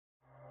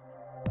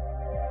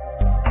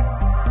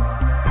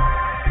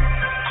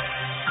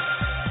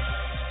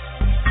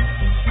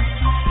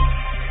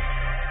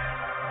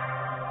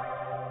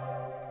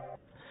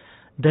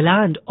The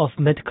land of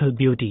mythical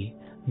beauty,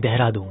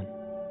 Dehradun.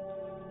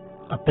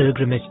 A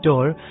pilgrimage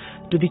tour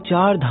to the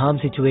Char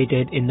Dham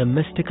situated in the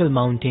mystical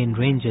mountain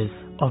ranges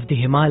of the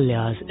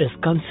Himalayas is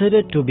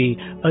considered to be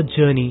a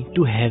journey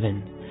to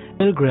heaven.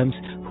 Pilgrims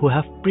who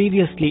have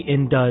previously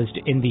indulged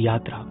in the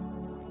yatra.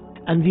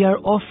 And we are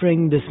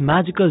offering this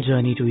magical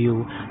journey to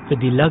you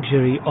with the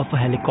luxury of a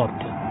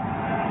helicopter.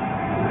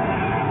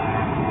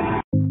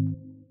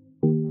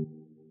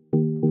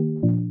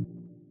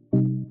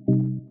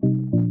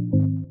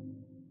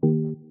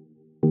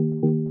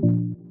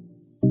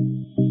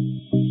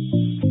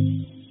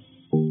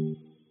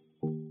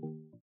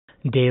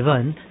 Day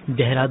 1,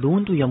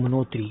 Dehradun to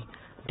Yamunotri.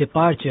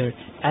 Departure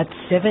at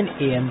 7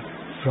 am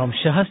from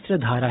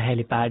Sahasradhara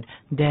helipad,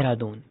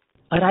 Dehradun.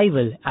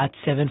 Arrival at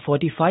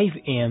 7:45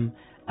 am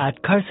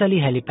at Kharsali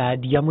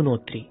helipad,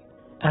 Yamunotri.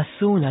 As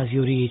soon as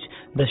you reach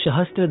the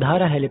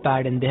Sahasradhara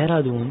helipad in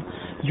Dehradun,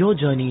 your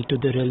journey to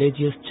the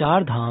religious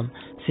Char Dham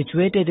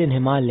situated in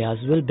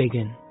Himalayas will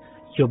begin.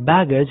 Your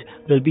baggage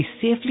will be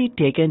safely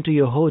taken to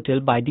your hotel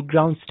by the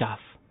ground staff.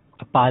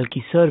 A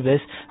palki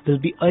service will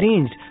be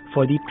arranged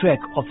for the trek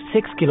of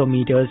 6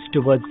 kilometers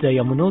towards the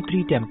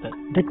Yamunotri temple.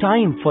 The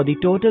time for the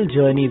total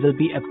journey will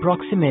be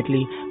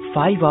approximately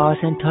 5 hours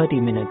and 30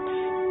 minutes.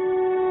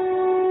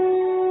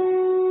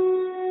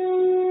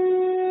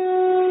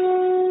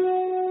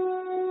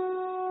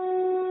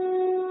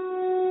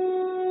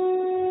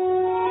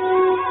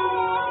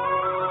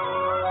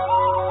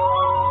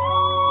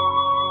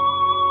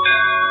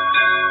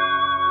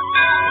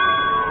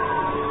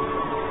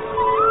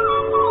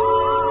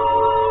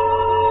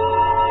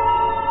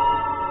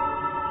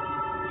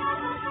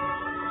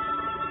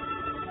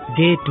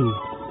 Day 2,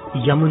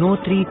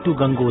 Yamunotri to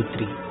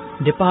Gangotri.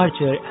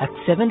 Departure at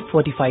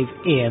 7:45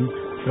 am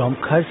from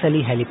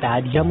Kharsali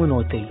helipad,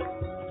 Yamunotri,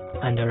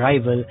 and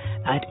arrival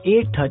at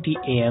 8:30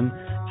 am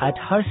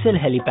at Harsil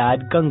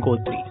helipad,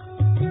 Gangotri.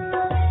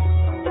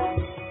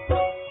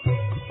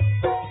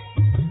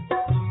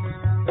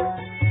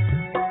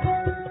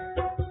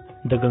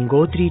 The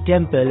Gangotri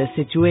temple is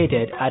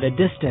situated at a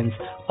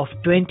distance of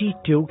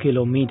 22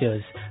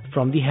 kilometers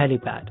from the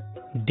helipad.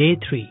 Day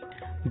 3,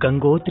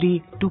 Gangotri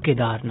to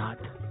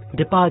Kedarnath.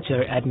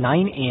 Departure at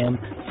 9 am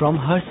from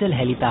Harsil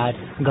helipad,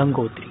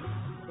 Gangotri,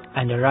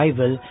 and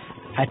arrival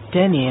at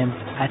 10 am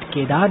at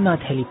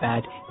Kedarnath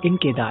helipad in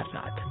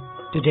Kedarnath.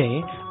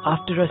 Today,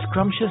 after a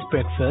scrumptious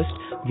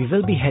breakfast, we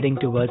will be heading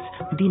towards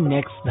the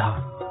next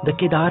dham, the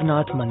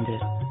Kedarnath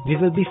Mandir. We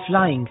will be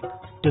flying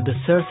to the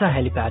Sirsa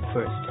helipad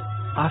first.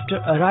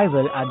 After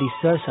arrival at the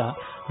Sirsa,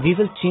 we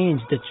will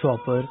change the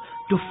chopper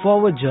to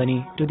forward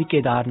journey to the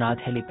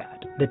Kedarnath helipad.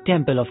 The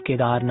temple of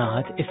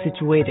Kedarnath is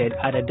situated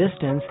at a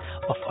distance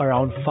of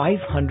around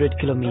 500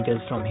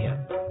 kilometers from here.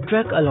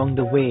 Trek along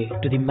the way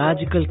to the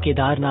magical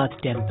Kedarnath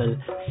temple,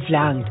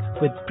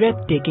 flanked with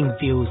breathtaking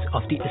views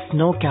of the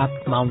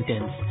snow-capped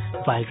mountains,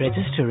 while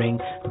registering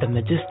the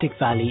majestic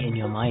valley in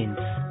your minds.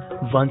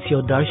 Once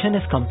your darshan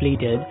is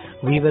completed,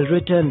 we will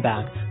return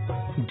back.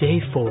 Day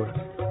 4,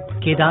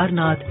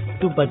 Kedarnath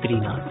to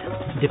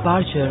Badrinath.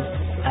 Departure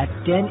at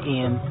 10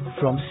 am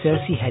from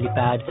Sirsi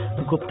helipad,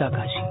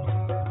 Guptakashi.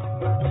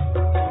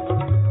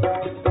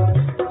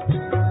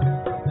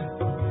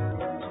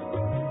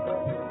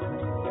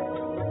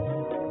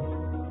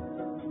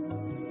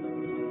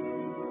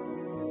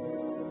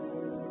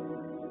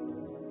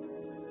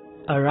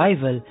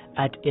 Arrival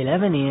at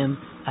 11 am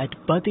at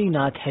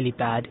Badrinath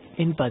helipad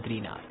in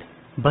Badrinath.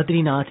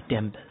 Badrinath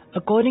Temple.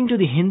 According to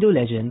the Hindu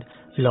legend,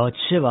 Lord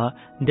Shiva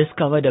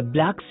discovered a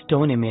black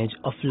stone image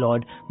of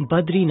Lord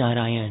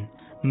Badrinarayan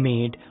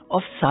made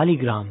of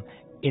saligram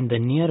in the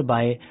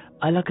nearby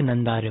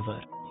Alaknanda river.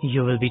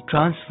 You will be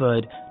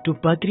transferred to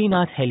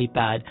Badrinath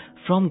helipad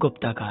from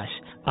Guptakash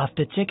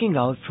after checking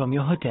out from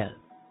your hotel.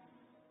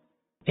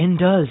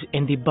 Indulge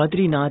in the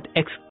Badrinath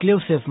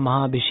exclusive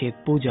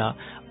Mahabhishek Puja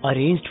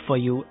arranged for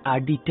you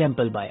at the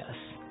temple by us.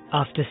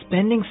 After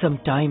spending some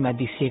time at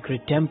the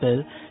sacred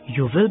temple,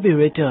 you will be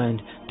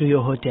returned to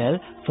your hotel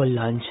for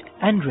lunch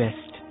and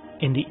rest.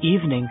 In the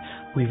evening,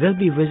 we will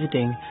be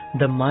visiting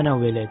the Mana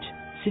village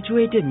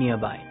situated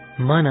nearby.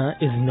 Mana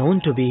is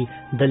known to be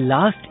the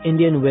last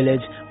Indian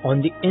village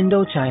on the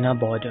Indo-China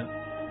border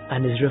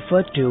and is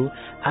referred to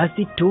as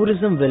the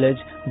tourism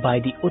village by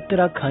the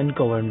Uttarakhand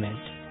government.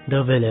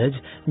 The village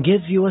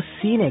gives you a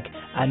scenic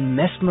and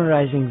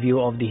mesmerizing view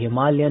of the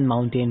Himalayan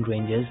mountain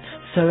ranges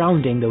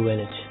surrounding the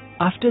village.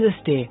 After the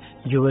stay,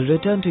 you will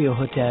return to your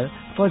hotel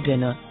for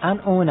dinner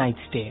and overnight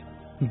stay.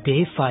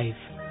 Day 5,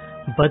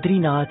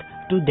 Badrinath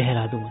to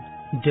Dehradun.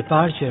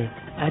 Departure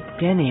at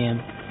 10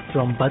 am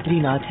from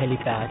Badrinath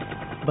helipad,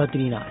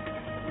 Badrinath,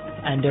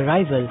 and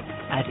arrival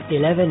at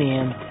 11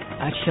 am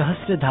at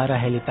Sahasradhara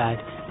helipad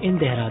in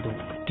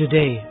Dehradun.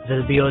 Today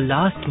will be your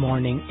last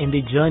morning in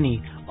the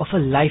journey of a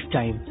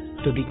lifetime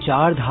to the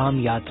Char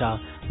Dham Yatra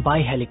by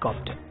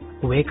helicopter.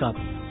 Wake up,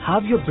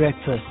 have your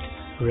breakfast,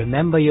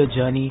 remember your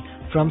journey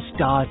from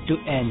start to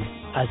end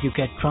as you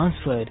get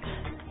transferred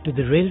to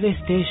the railway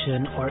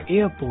station or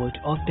airport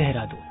of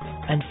Dehradun,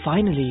 and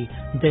finally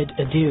bid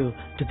adieu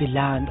to the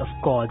land of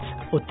gods,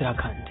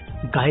 Uttarakhand.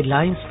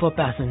 Guidelines for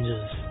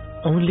passengers.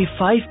 Only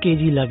 5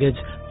 kg luggage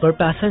per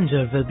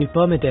passenger will be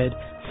permitted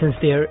since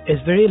there is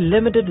very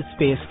limited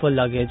space for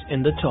luggage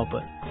in the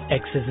chopper.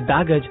 Excess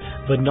baggage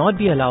would not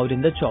be allowed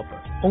in the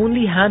chopper.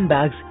 Only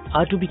handbags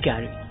are to be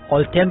carried.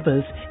 All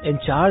temples in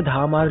Char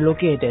Dham are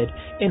located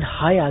in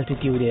high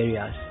altitude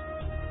areas.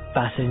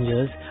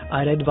 Passengers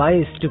are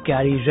advised to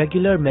carry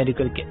regular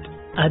medical kit.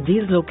 At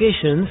these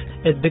locations,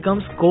 it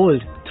becomes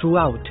cold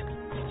throughout,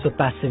 so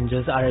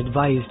passengers are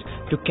advised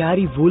to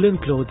carry woolen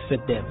clothes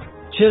with them.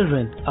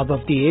 Children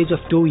above the age of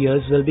 2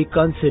 years will be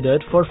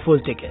considered for full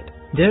ticket.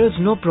 There is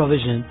no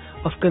provision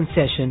of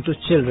concession to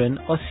children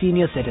or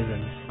senior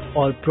citizens.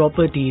 All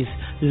properties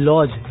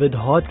lodge with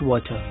hot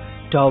water,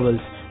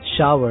 towels,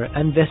 shower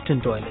and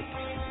western toilets.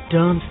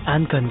 Terms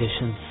and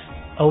conditions.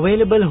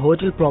 Available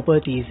hotel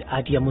properties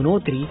at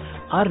Yamunotri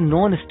are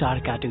non-star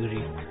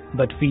category,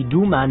 but we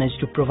do manage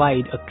to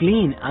provide a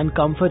clean and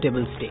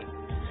comfortable stay.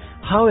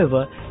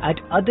 However, at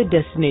other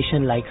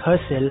destinations like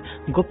Harsil,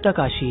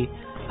 Guptakashi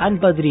and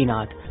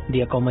Badrinath,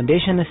 the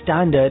accommodation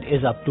standard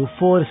is up to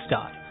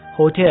 4-star.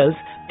 Hotels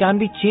can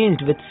be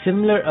changed with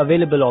similar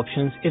available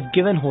options if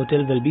given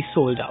hotel will be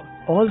sold out.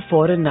 All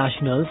foreign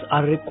nationals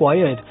are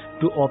required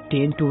to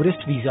obtain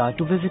tourist visa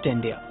to visit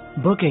India.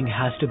 Booking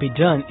has to be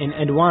done in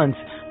advance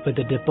with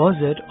a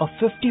deposit of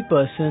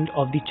 50%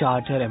 of the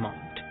charter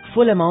amount.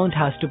 Full amount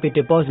has to be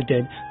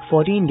deposited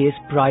 14 days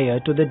prior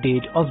to the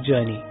date of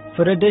journey.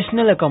 For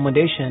additional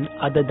accommodation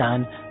other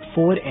than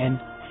 4N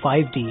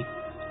 5D,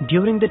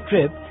 during the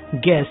trip,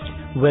 guests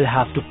will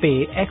have to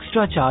pay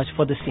extra charge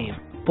for the same.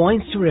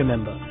 Points to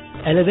remember.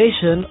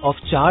 Elevation of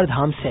Char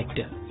Dham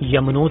sector.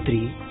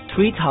 Yamunotri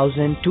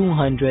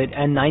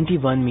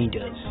 3,291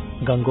 meters.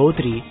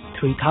 Gangotri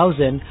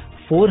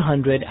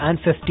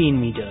 3,415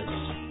 meters.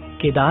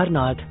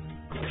 Kedarnath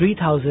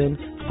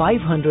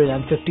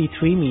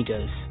 3,553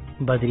 meters.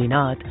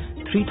 Badrinath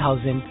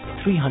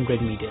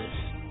 3,300 meters.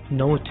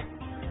 Note: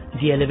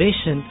 the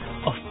elevation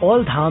of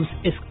all dhams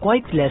is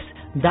quite less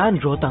than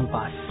Rohtang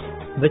Pass,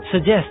 which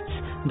suggests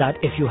that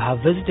if you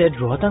have visited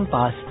Rohtang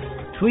Pass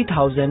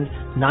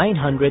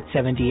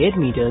 3,978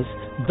 meters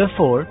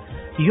before,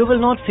 you will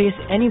not face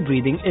any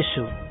breathing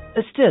issue.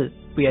 Still,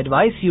 we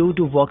advise you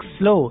to walk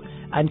slow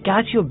and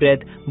catch your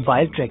breath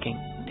while trekking.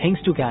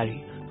 Things to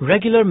carry: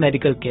 regular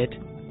medical kit,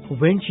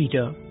 wind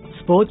cheater,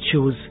 sports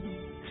shoes,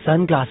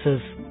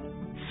 sunglasses,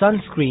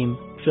 sunscreen,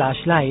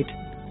 flashlight,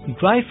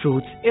 dry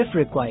fruits if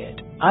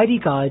required, ID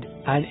card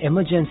and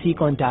emergency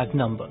contact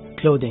number.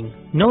 Clothing.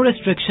 No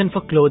restriction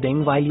for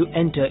clothing while you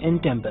enter in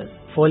temple.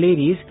 For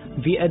ladies,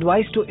 we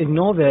advise to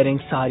ignore wearing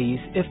saris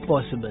if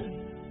possible.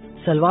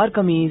 Salwar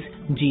kameez,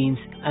 jeans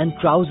and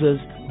trousers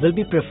will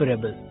be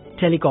preferable.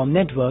 Telecom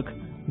network,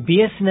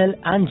 BSNL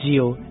and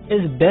Jio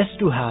is best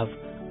to have.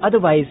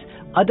 Otherwise,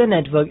 other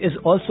network is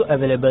also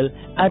available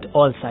at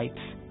all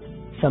sites,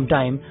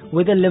 sometime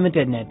with a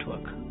limited network.